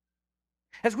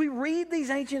 As we read these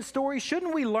ancient stories,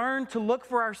 shouldn't we learn to look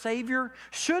for our Savior?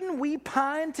 Shouldn't we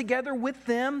pine together with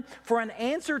them for an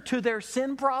answer to their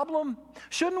sin problem?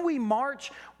 Shouldn't we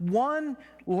march one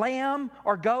lamb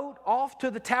or goat off to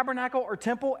the tabernacle or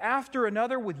temple after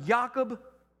another with Jacob,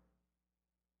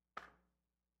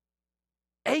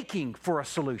 aching for a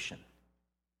solution,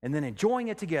 and then enjoying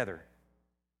it together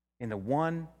in the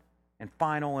one and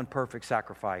final and perfect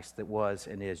sacrifice that was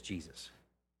and is Jesus?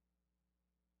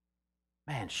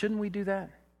 Man, shouldn't we do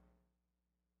that?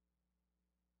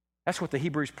 That's what the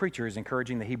Hebrews preacher is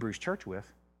encouraging the Hebrews church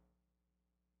with.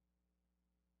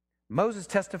 Moses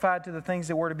testified to the things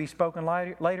that were to be spoken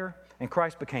later, and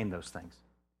Christ became those things.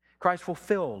 Christ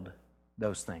fulfilled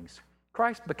those things.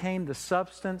 Christ became the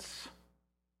substance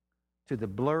to the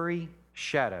blurry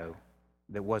shadow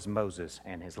that was Moses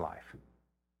and his life.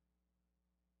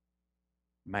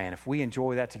 Man, if we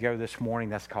enjoy that together this morning,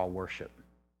 that's called worship.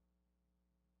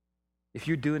 If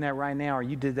you're doing that right now, or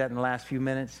you did that in the last few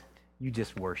minutes, you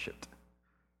just worshiped.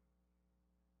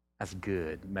 That's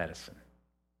good medicine.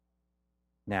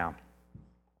 Now,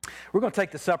 we're going to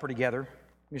take the supper together.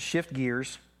 We're going to shift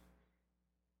gears.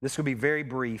 This will be very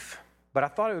brief, but I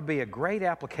thought it would be a great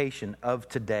application of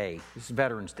today. This is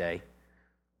Veterans Day.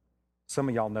 Some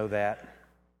of y'all know that.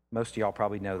 Most of y'all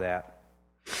probably know that.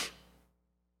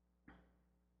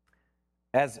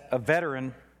 As a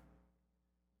veteran,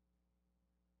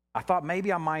 I thought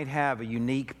maybe I might have a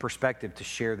unique perspective to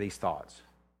share these thoughts.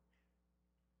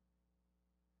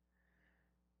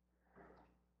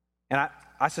 And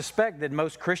I suspect that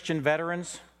most Christian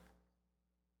veterans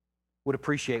would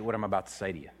appreciate what I'm about to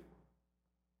say to you.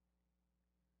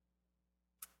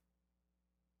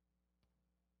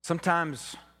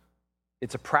 Sometimes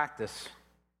it's a practice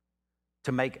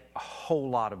to make a whole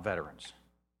lot of veterans.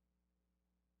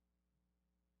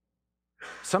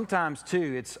 Sometimes,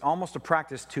 too, it's almost a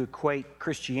practice to equate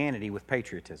Christianity with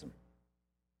patriotism.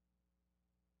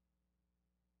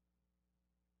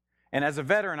 And as a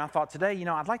veteran, I thought today,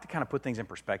 I'd like to kind of put things in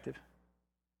perspective.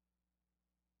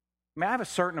 I have a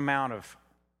certain amount of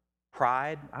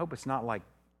pride. I hope it's not like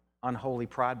unholy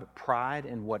pride, but pride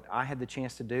in what I had the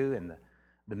chance to do and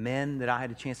the men that I had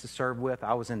a chance to serve with.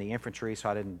 I was in the infantry, so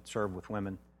I didn't serve with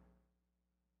women.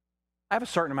 I have a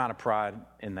certain amount of pride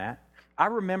in that. I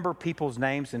remember people's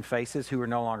names and faces who are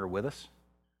no longer with us,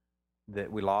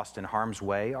 that we lost in harm's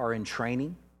way or in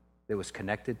training that was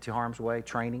connected to harm's way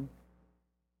training.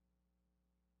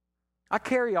 I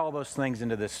carry all those things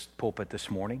into this pulpit this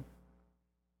morning.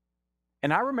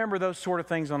 And I remember those sort of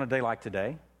things on a day like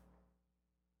today.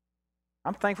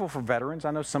 I'm thankful for veterans.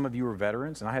 I know some of you are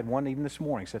veterans, and I had one even this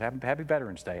morning said, Happy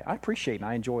Veterans Day. I appreciate and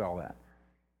I enjoy all that.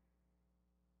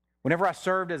 Whenever I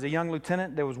served as a young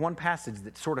lieutenant, there was one passage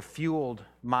that sort of fueled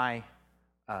my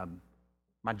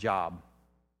job.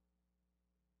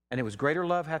 And it was, greater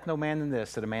love hath no man than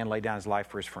this, that a man lay down his life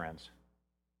for his friends.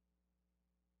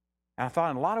 And I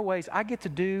thought, in a lot of ways, I get to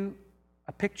do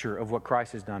a picture of what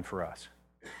Christ has done for us.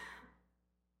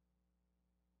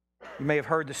 You may have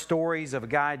heard the stories of a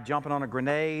guy jumping on a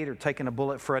grenade or taking a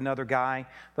bullet for another guy.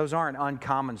 Those aren't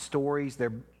uncommon stories.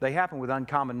 They happen with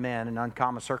uncommon men and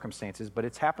uncommon circumstances, but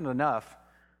it's happened enough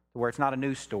to where it's not a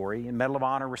news story. And Medal of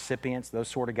Honor recipients, those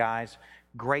sort of guys,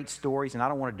 great stories, and I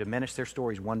don't want to diminish their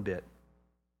stories one bit.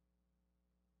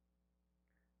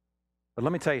 But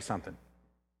let me tell you something.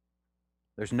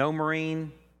 There's no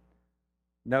Marine,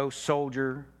 no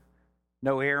soldier,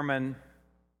 no airman,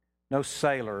 no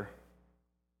sailor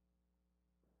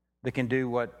that can do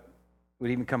what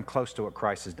would even come close to what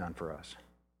Christ has done for us.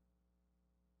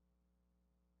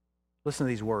 Listen to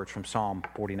these words from Psalm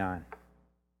 49.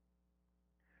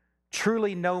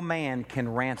 Truly no man can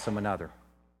ransom another.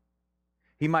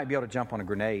 He might be able to jump on a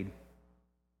grenade.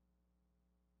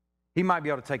 He might be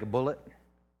able to take a bullet,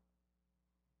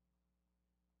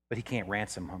 but he can't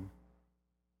ransom him.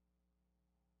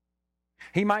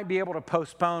 He might be able to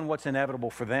postpone what's inevitable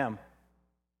for them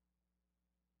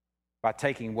by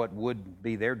taking what would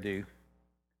be their due,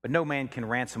 but no man can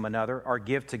ransom another or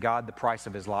give to God the price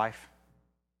of his life.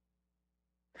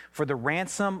 For the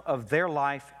ransom of their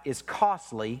life is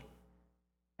costly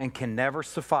and can never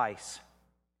suffice,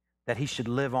 that he should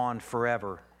live on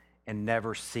forever and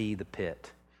never see the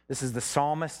pit. This is the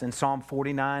psalmist in Psalm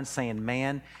 49 saying,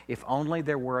 man, if only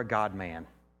there were a God-man.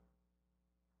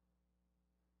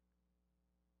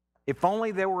 If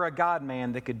only there were a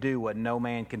God-man that could do what no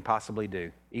man can possibly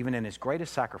do, even in his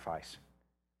greatest sacrifice.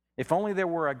 If only there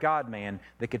were a God-man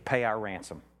that could pay our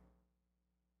ransom.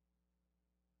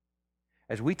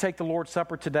 As we take the Lord's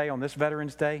Supper today on this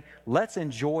Veterans Day, let's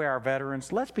enjoy our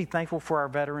veterans. Let's be thankful for our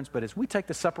veterans, but as we take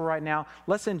the supper right now,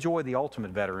 let's enjoy the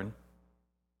ultimate veteran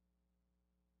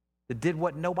that did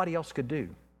what nobody else could do,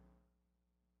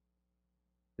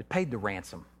 that paid the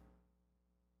ransom,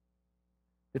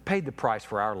 that paid the price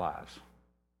for our lives.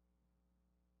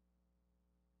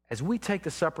 As we take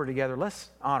the supper together, let's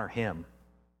honor him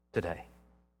today.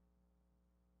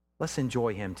 Let's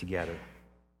enjoy him together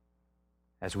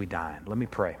as we dine. Let me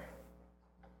pray.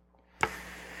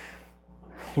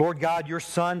 Lord God, your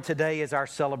Son today is our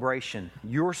celebration.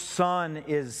 Your Son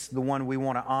is the one we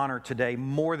want to honor today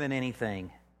more than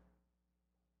anything.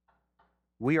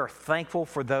 We are thankful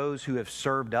for those who have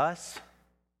served us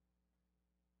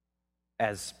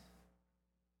as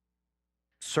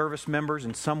service members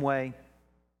in some way.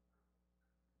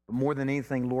 But more than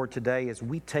anything, Lord, today as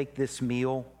we take this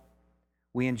meal,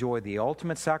 we enjoy the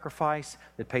ultimate sacrifice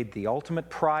that paid the ultimate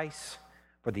price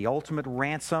for the ultimate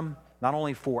ransom, not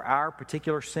only for our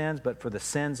particular sins, but for the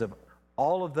sins of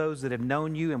all of those that have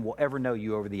known you and will ever know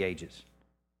you over the ages.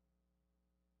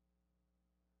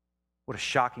 What a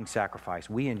shocking sacrifice.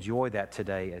 We enjoy that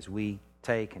today as we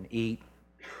take and eat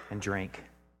and drink. In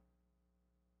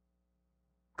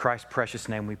Christ's precious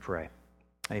name we pray.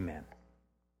 Amen.